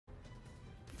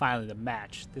Finally, the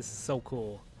match. This is so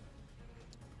cool.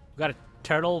 We got a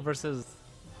turtle versus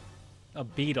a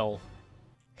beetle.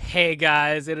 Hey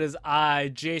guys, it is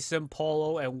I, Jason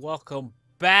Polo, and welcome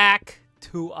back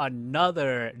to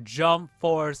another Jump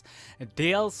Force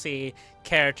DLC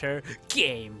character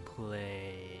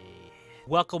gameplay.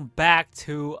 Welcome back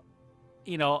to,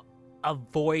 a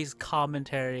voice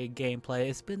commentary gameplay.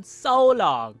 It's been so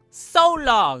long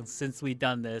since we've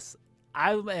done this.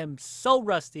 I am so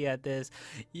rusty at this.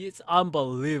 It's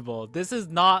unbelievable. This is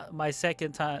not my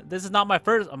second time. This is not my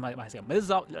first. My second. This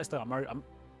is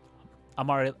I'm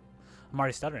already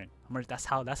stuttering. That's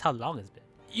how long it's been.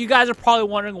 You guys are probably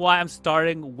wondering why I'm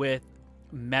starting with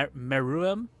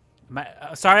Meruem.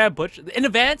 Sorry, I butchered in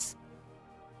advance.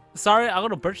 Sorry, I'm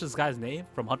gonna butcher this guy's name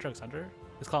from Hunter x Hunter.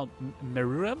 It's called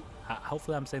Meruem.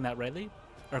 Hopefully, I'm saying that rightly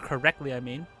or correctly. I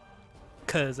mean.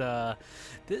 Because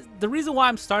the reason why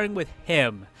I'm starting with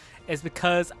him is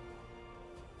because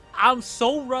I'm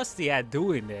so rusty at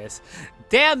doing this.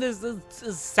 Damn, this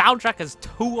soundtrack is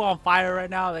too on fire right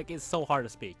now. Like, it's so hard to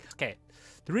speak. Okay,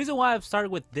 the reason why I've started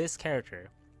with this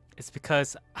character is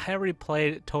because I already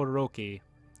played Todoroki.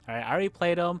 All right, I already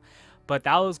played him, but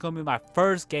that was gonna be my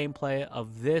first gameplay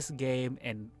of this game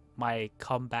and my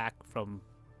comeback from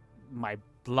my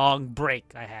long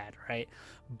break I had. Right,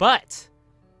 but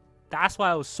that's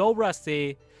why I was so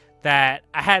rusty that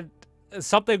I had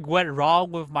something went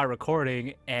wrong with my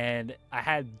recording and I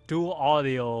had dual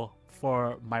audio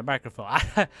for my microphone.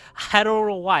 I don't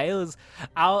know why. It was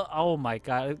oh my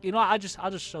god. I'll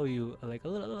just show you like a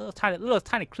little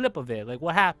tiny clip of it. Like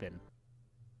what happened.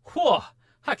 Whoa,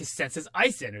 I can sense his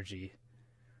ice energy.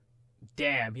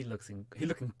 Damn, he looking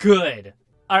good.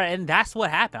 All right, and that's what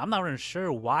happened. I'm not even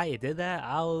sure why it did that.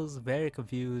 I was very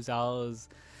confused.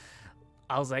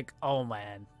 I was like, oh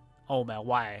man,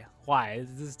 why?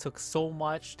 This took so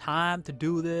much time to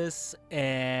do this,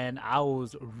 and I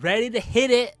was ready to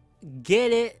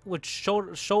get it with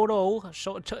Shoto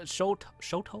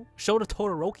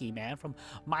Todoroki, man, from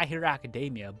My Hero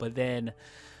Academia, but then,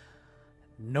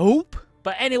 nope.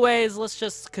 But anyways, let's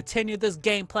just continue this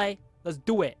gameplay. Let's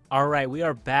do it. All right, we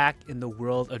are back in the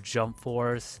world of Jump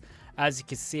Force. As you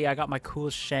can see, I got my cool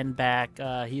Shen back.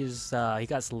 He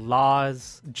got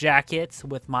Law's jackets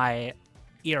with my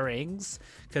earrings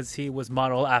because he was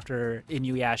modeled after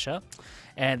Inuyasha,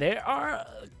 and there's a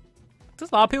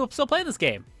lot of people still playing this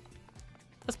game.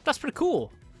 That's pretty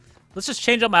cool. Let's just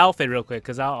change up my outfit real quick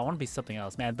because I want to be something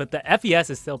else, man. But the FES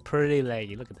is still pretty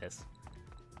laggy. Look at this.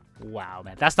 Wow,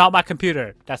 man. That's not my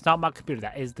computer. That's not my computer.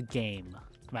 That is the game.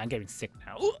 Man, I'm getting sick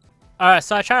now. Ooh. Alright,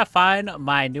 so I try to find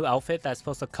my new outfit that's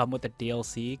supposed to come with the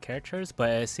DLC characters,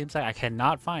 but it seems like I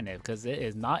cannot find it because it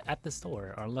is not at the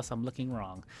store, or unless I'm looking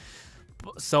wrong.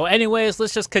 So anyways,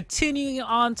 let's just continue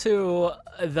on to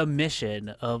the mission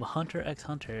of Hunter x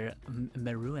Hunter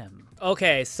Meruem.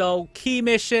 Okay, so key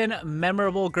mission,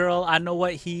 memorable girl. I know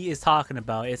what he is talking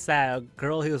about. It's that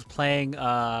girl he was playing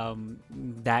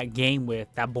that game with,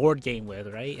 that board game with,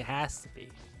 right? It has to be.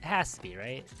 It has to be,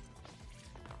 right?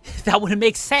 That wouldn't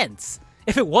make sense.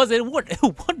 If it wasn't, it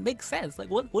wouldn't make sense. Like,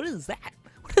 what is that?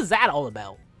 What is that all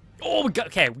about? Oh, we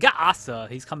got Asa.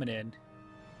 He's coming in.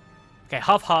 Okay,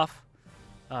 Huff Huff.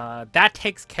 That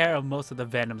takes care of most of the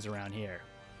Venoms around here.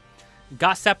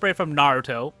 Got separated from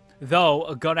Naruto,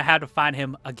 though gonna have to find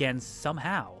him again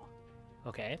somehow.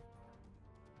 Okay.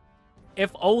 If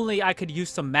only I could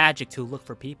use some magic to look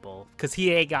for people. Because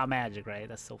he ain't got magic, right?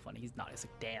 That's so funny. He's not. It's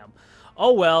like, damn.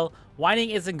 Oh well, whining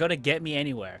isn't going to get me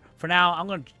anywhere. For now, I'm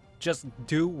going to just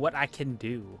do what I can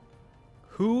do.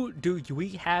 Who do we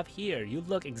have here? You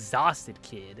look exhausted,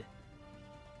 kid.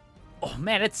 Oh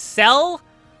man, it's Cell?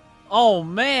 Oh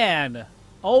man.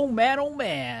 Oh man, oh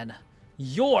man.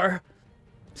 You're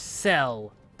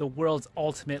Cell, the world's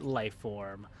ultimate life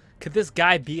form. Could this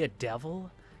guy be a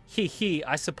devil?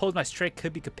 I suppose my strength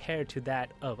could be compared to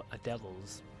that of a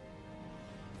devil's.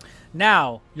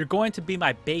 Now, you're going to be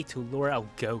my bait to lure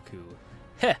out Goku.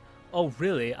 Heh, oh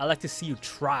really? I'd like to see you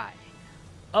try.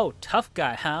 Oh, tough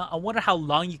guy, huh? I wonder how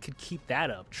long you could keep that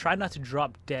up. Try not to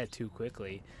drop dead too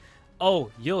quickly.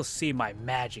 Oh, you'll see my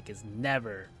magic is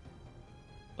never...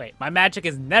 Wait, my magic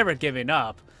is never giving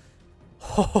up.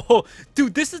 Oh,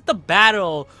 dude, this is the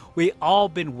battle we all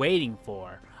been waiting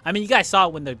for. I mean, you guys saw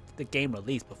it when the game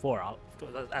released before.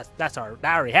 That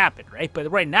already happened, right?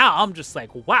 But right now, I'm just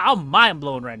like, wow, I'm mind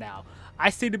blown right now. I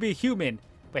see to be human.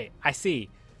 Wait, I see.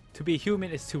 To be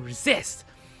human is to resist.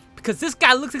 Because this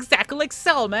guy looks exactly like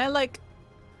Cell, man. Like,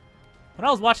 when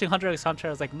I was watching Hunter x Hunter,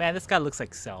 I was like, man, this guy looks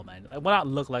like Cell, man. Like, well, not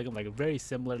look like him, like very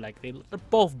similar. Like, they're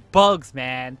both bugs,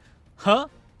 man. Huh?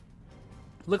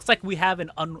 Looks like we have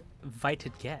an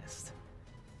uninvited guest.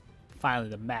 Finally,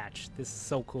 the match. This is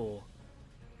so cool.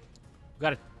 We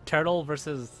got a turtle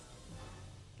versus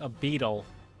a beetle.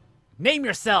 Name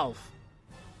yourself!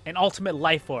 An ultimate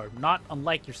life form, not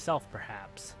unlike yourself,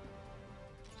 perhaps.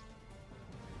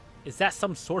 Is that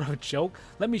some sort of joke?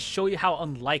 Let me show you how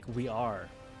unlike we are.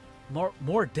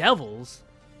 More devils?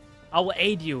 I will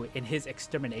aid you in his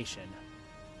extermination.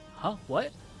 Huh?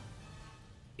 What?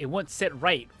 It won't sit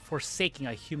right forsaking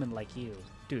a human like you.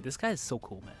 Dude, this guy is so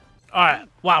cool, man. Alright.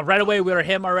 Wow, right away we were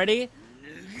him already?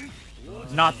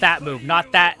 Not that move.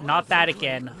 Not that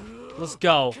again. Let's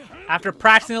go. After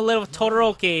practicing a little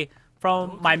Todoroki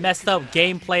from my messed up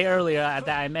gameplay earlier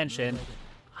that I mentioned,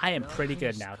 I am pretty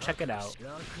good now. Check it out.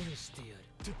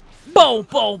 Boom,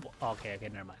 boom. Okay,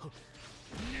 never mind.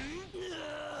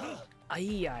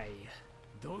 Ay.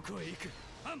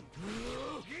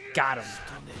 Got him.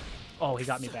 Oh, he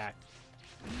got me back.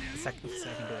 Second do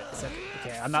it.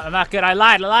 Okay, I'm not good. I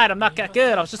lied. I'm not that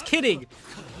good. I was just kidding.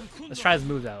 Let's try his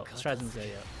moves out. Yeah.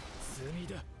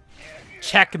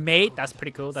 Checkmate. That's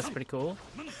pretty cool. Let's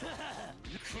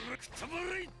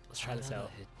try this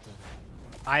out.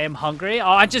 I am hungry. Oh,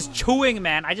 I'm just chewing,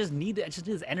 man. I just need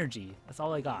his energy. That's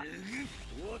all I got.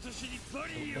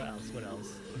 What else?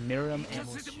 Meruem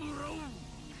Mission.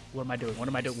 What am I doing?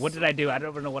 What did I do? I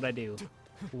don't even know what I do.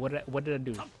 What did I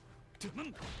do?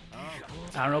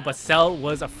 I don't know, but Cell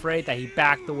was afraid that he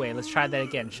backed away. Let's try that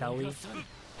again, shall we?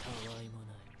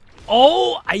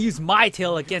 Oh, I used my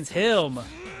tail against him.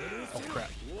 Oh,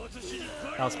 crap.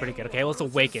 That was pretty good. Okay, let's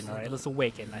awaken, all right? Let's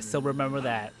awaken. I still remember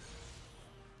that.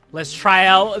 Let's try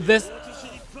out this.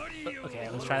 Okay,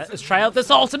 let's try out this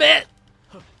ultimate.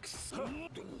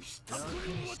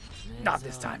 Not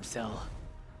this time, Cell.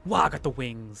 Wow, I got the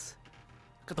wings.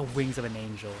 Got the wings of an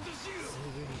angel.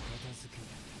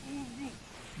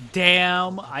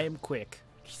 Damn, I am quick.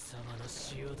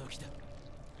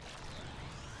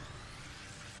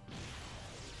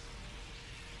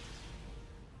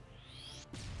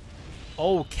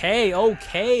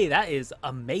 Okay, that is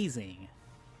amazing.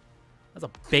 That's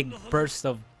a big burst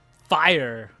of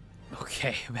fire.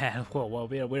 Okay, man. Whoa,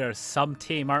 we are some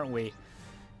team, aren't we?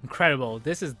 Incredible.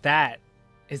 This is that.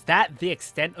 Is that the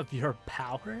extent of your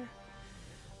power?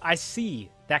 I see.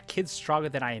 That kid's stronger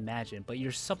than I imagined, but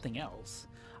you're something else.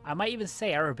 I might even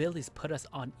say our abilities put us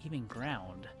on even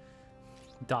ground. ...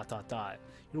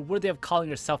 You're worthy of calling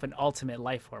yourself an ultimate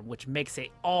life form, which makes it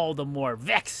all the more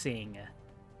vexing.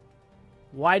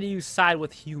 Why do you side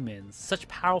with humans? Such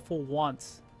power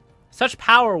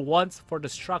wants for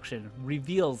destruction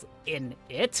reveals in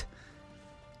it.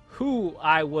 Who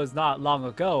I was not long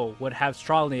ago would have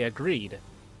strongly agreed.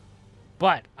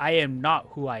 But I am not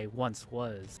who I once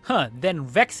was. Then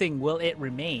vexing will it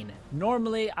remain.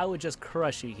 Normally, I would just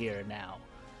crush you here now.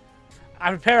 I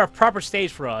prepare a proper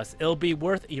stage for us. It'll be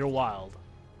worth your while.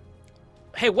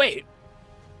 Hey, wait.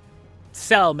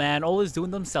 Cell, man. Always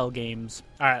doing them Cell games.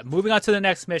 Alright, moving on to the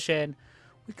next mission.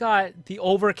 We got the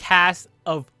overcast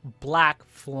of black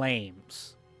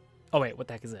flames. Oh, wait. What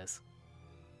the heck is this?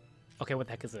 Okay, what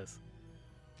the heck is this?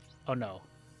 Oh, no.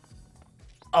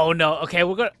 Oh, no. Okay,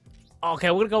 we're gonna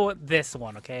go with this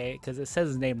one, okay? Because it says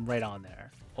his name right on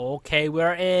there. Okay,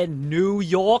 we're in New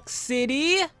York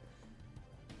City.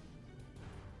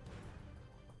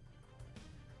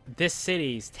 This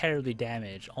city is terribly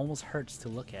damaged. Almost hurts to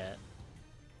look at.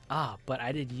 Ah, but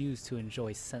I did use to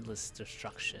enjoy senseless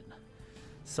destruction.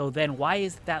 So then why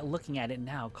is that looking at it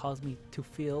now cause me to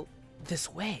feel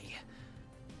this way?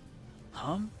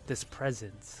 This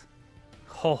presence.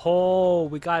 Ho ho,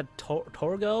 we got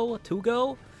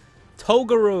Toguro?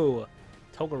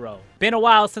 Been a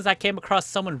while since I came across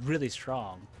someone really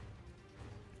strong.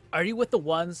 Are you with the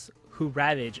ones who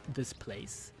ravaged this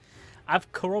place?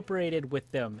 I've cooperated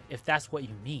with them, if that's what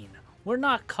you mean. We're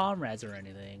not comrades or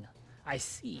anything. I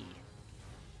see.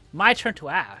 My turn to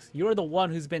ask. You're the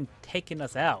one who's been taking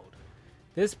us out.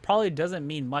 This probably doesn't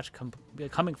mean much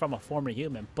coming from a former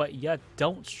human, but you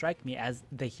don't strike me as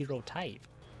the hero type.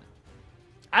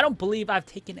 I don't believe I've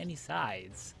taken any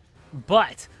sides.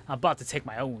 But I'm about to take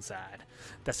my own side.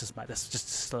 That's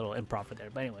just a little improv there.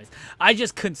 But anyways, I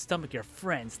just couldn't stomach your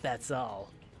friends, that's all.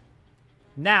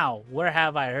 Now, where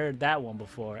have I heard that one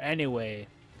before? Anyway,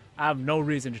 I have no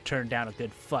reason to turn down a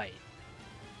good fight.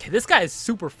 Okay, this guy is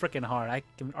super freaking hard. I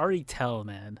can already tell,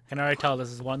 man. I can already tell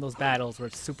this is one of those battles where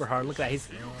it's super hard. Look at that.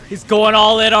 He's going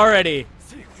all in already.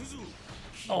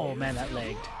 Oh, man, that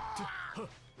lagged.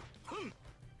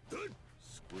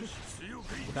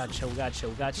 We gotta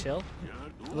chill.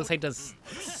 It looks like it does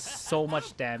so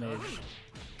much damage.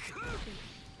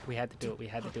 We had to do it.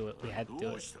 We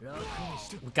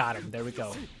got him. There we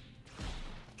go.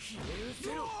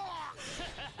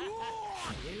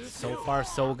 So far,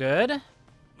 so good.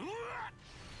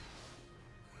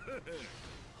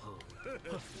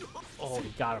 Oh, we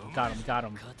got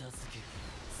him.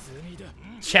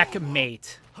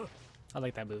 Checkmate. I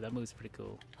like that move. That move's pretty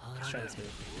cool. Let's try this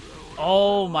move.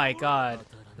 Oh my god.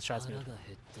 Let's try this move.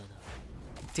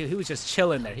 Dude, he was just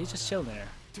chilling there. He's just chilling there.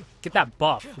 Get that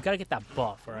buff. We gotta get that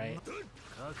buff, alright?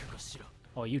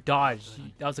 Oh, you dodged.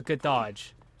 That was a good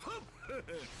dodge.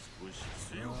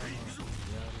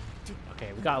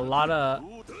 Okay, we got a lot of...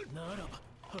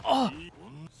 Oh!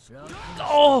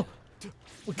 Oh!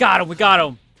 We got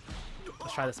him.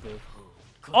 Let's try this move.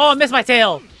 Oh, I missed my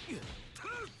tail!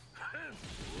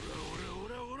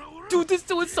 Dude, this is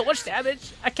doing so much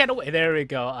damage. I can't wait. There we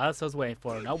go. That's what I was waiting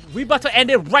for. Now, we about to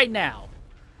end it right now.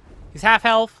 He's half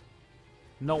health.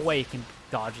 No way you can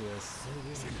dodge this.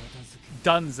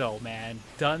 Dunzo, man.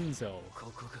 Dunzo.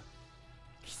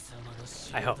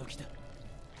 I hope.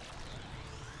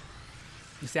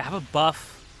 You see, I have a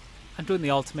buff. I'm doing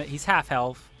the ultimate. He's half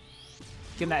health.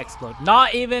 Give him that explode.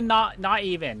 Not even.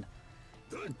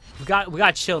 We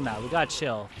got chill now. We got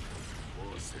chill.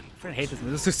 I freaking hate this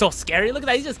move. This is so scary. Look at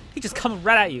that. He's just coming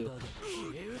right at you.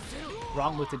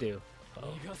 Wrong move to do.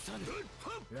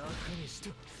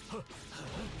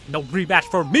 No rematch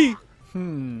for me.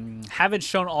 Haven't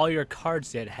shown all your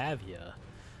cards yet, have you?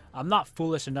 I'm not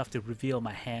foolish enough to reveal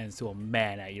my hands to a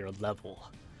man at your level.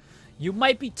 You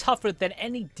might be tougher than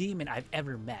any demon I've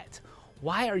ever met.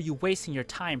 Why are you wasting your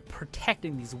time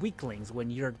protecting these weaklings when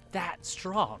you're that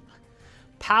strong?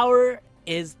 Power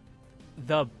is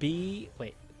the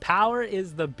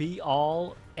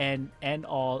be-all and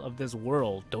end-all of this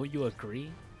world. Don't you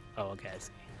agree? Oh, okay, I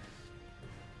see.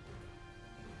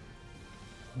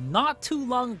 Not too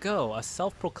long ago, a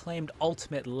self-proclaimed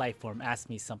ultimate lifeform asked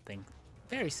me something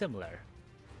very similar.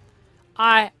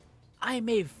 I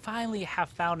may finally have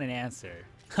found an answer.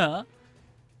 Huh?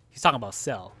 He's talking about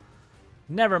Cell.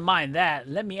 Never mind that.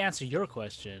 Let me answer your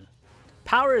question.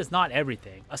 Power is not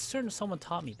everything. A certain someone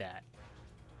taught me that.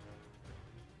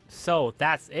 So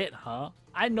that's it, huh?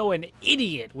 I know an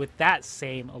idiot with that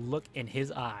same look in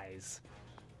his eyes.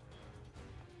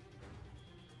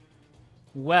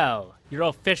 Well, you're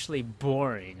officially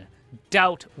boring.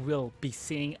 Doubt we'll be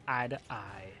seeing eye to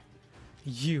eye.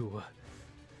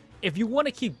 If you want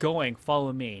to keep going,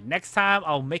 follow me. Next time,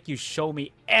 I'll make you show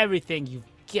me everything you've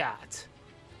got.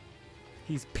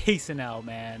 He's pacing out,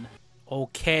 man.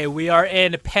 Okay, we are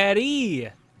in Paris.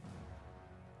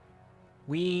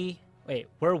 Wait,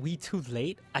 were we too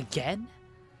late again?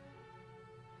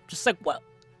 Just like, what?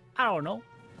 I don't know.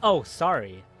 Oh,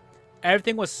 sorry.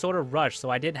 Everything was sort of rushed, so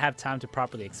I didn't have time to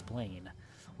properly explain.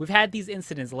 We've had these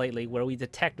incidents lately where we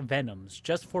detect venoms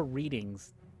just for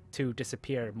readings to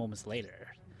disappear moments later.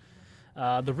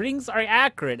 The readings are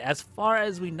accurate as far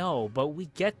as we know, but we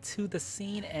get to the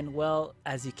scene and, well,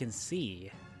 as you can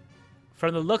see,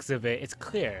 from the looks of it, it's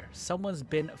clear someone's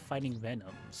been fighting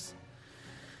venoms.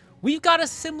 We've got a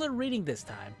similar reading this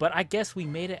time, but I guess we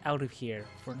made it out of here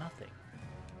for nothing.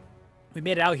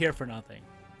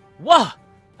 Whoa!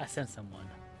 I sent someone.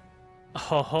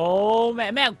 Oh,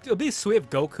 man, it'd be sweet if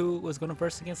Goku was gonna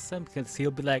verse against him, because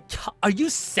he'll be like, are you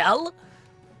Cell?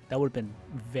 That would have been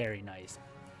very nice.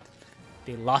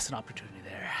 They lost an opportunity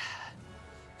there.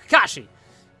 Kakashi!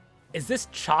 Is this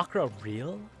chakra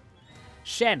real?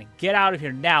 Shen, get out of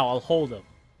here now, I'll hold him.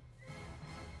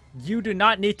 You do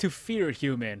not need to fear,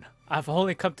 human. I've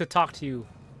only come to talk to you.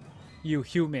 You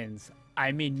humans.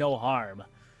 I mean no harm.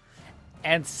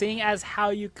 And seeing as how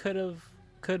you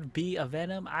could be a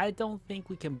venom, I don't think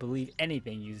we can believe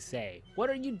anything you say. What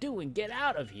are you doing? Get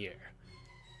out of here.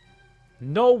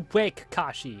 No way,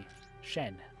 Kakashi.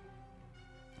 Shen.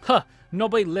 Huh,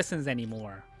 nobody listens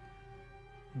anymore.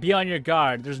 Be on your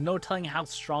guard. There's no telling how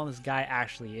strong this guy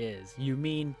actually is. You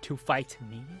mean to fight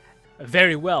me?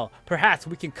 Very well. Perhaps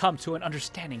we can come to an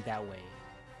understanding that way.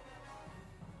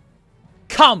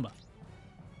 Come!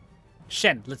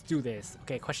 Shen, let's do this.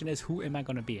 Okay, question is, who am I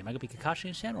going to be? Am I going to be Kakashi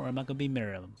and Shen, or am I going to be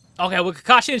Meruem? Okay, well,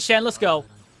 Kakashi and Shen, let's go.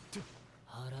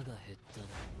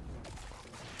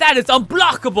 That is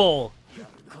unblockable!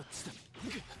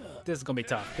 This is going to be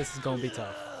tough. This is going to be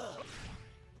tough.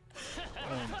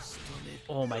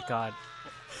 Oh my god.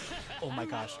 Oh my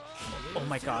gosh. Oh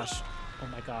my gosh. Oh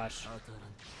my gosh.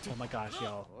 Oh my gosh,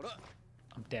 yo.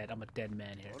 I'm dead. I'm a dead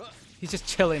man here. He's just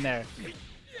chilling there.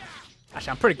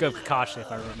 Actually, I'm pretty good with Kakashi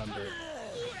if I remember.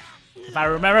 If I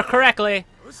remember correctly,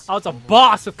 I was a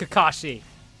boss with Kakashi.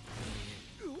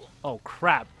 Oh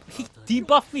crap. He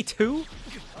debuffed me too?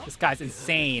 This guy's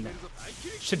insane.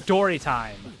 Chidori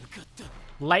time.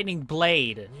 Lightning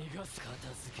Blade.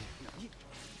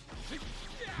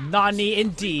 Nani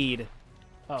indeed.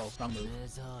 Uh-oh, wrong move.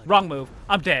 Wrong move.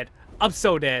 I'm dead. I'm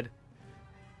so dead.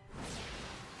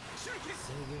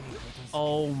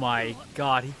 Oh my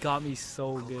god, he got me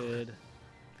so good.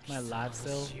 Am I alive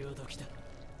still?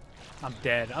 I'm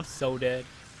dead. I'm so dead.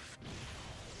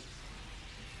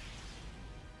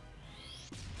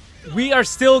 We are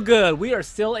still good. We are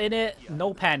still in it.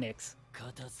 No panics.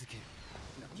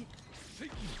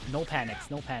 No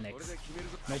panics. No panics.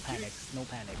 No panics. No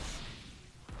panics.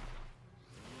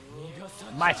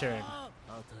 My turn.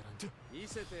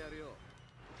 Let's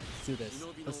do this.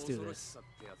 Let's do this.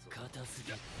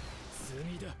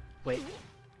 Wait.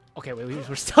 Okay, wait,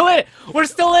 we're still in it! We're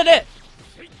still in it!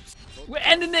 We're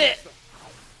ending it!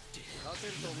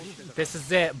 This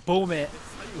is it. Boom it.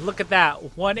 Look at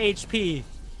that. 1 HP.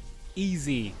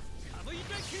 Easy.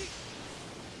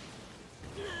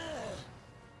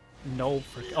 No.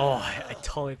 Oh, I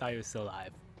totally thought he was still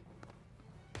alive.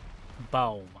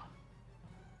 Boom.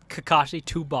 Kakashi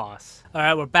 2 boss.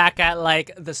 Alright, we're back at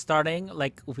like the starting,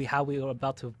 like how we were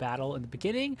about to battle in the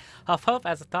beginning. Huff Huff,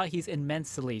 as I thought, he's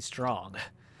immensely strong.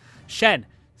 Shen,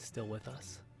 still with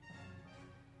us.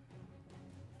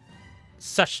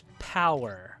 Such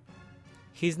power.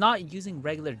 He's not using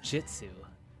regular Jitsu.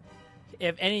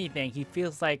 If anything, he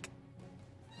feels like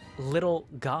little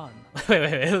Gon.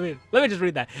 wait, let me just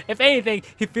read that. If anything,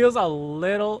 he feels a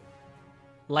little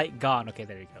like Gon. Okay,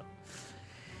 there you go.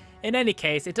 In any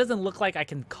case, it doesn't look like I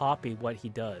can copy what he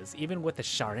does, even with the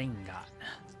Sharingan.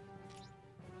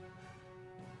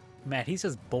 Man, he's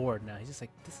just bored now. He's just like,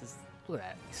 this is, look at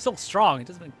that. He's so strong. It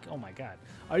doesn't, oh my god.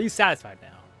 Are you satisfied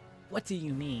now? What do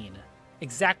you mean?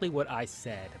 Exactly what I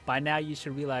said. By now you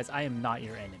should realize I am not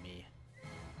your enemy.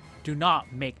 Do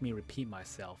not make me repeat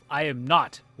myself. I am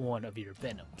not one of your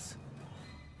venoms.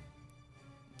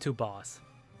 To boss.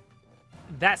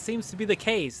 That seems to be the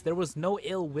case. There was no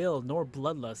ill will nor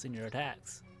bloodlust in your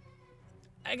attacks.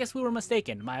 I guess we were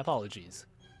mistaken. My apologies.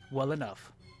 Well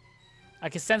enough. I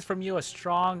can sense from you a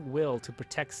strong will to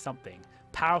protect something.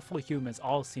 Powerful humans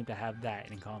all seem to have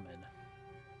that in common.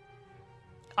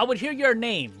 I would hear your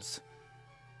names.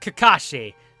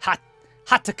 Kakashi,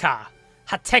 Hataka,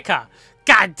 Hateka.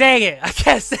 God dang it! I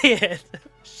can't say it.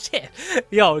 Shit.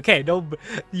 Yo, okay, no,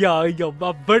 yo,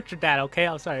 I butchered that. Okay,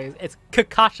 I'm sorry. It's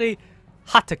Kakashi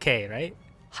Hatake, right?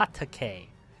 Hatake.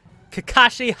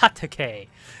 Kakashi Hatake.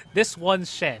 This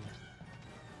one's Shen.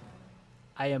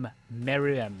 I am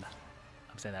Meruem.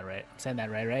 I'm saying that right. I'm saying that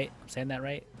right? I'm saying that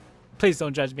right? Please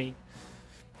don't judge me.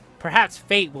 Perhaps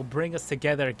fate will bring us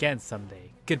together again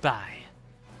someday. Goodbye.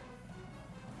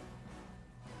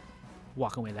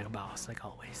 Walk away like a boss, like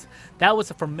always. That was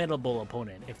a formidable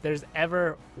opponent, if there's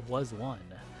ever was one.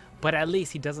 But at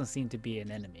least he doesn't seem to be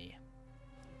an enemy.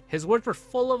 His words were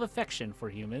full of affection for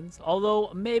humans,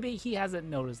 although maybe he hasn't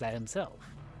noticed that himself.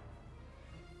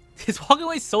 He's walking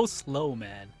away so slow,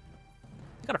 man.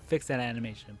 Gotta fix that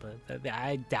animation, but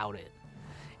I doubt it.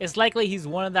 It's likely he's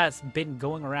one of that's been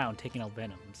going around taking out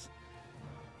venoms.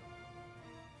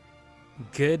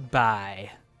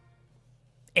 Goodbye.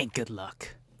 And good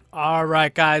luck.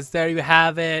 Alright guys, there you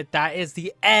have it. That is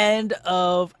the end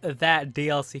of that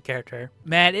DLC character.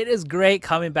 Man, it is great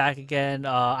coming back again.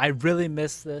 I really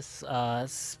miss this.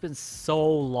 It's been so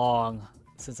long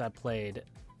since I played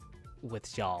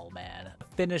with y'all, man.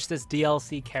 Finished this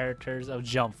DLC characters of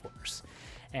Jump Force.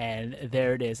 And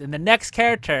there it is. And the next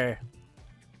character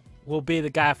will be the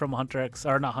guy from Hunter X,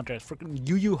 or not Hunter X, freaking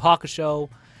Yu Yu Hakusho.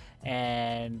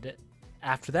 And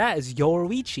after that is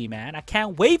Yoruichi, man. I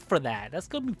can't wait for that. That's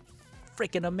gonna be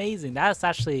freaking amazing. That's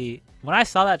actually, when I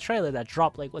saw that trailer that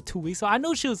dropped like, what, 2 weeks ago, I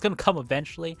knew she was gonna come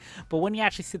eventually. But when you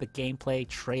actually see the gameplay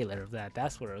trailer of that,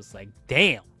 that's where it was like,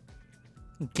 damn,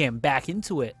 I'm getting back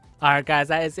into it. Alright guys,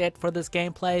 that is it for this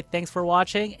gameplay. Thanks for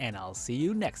watching, and I'll see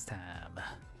you next time.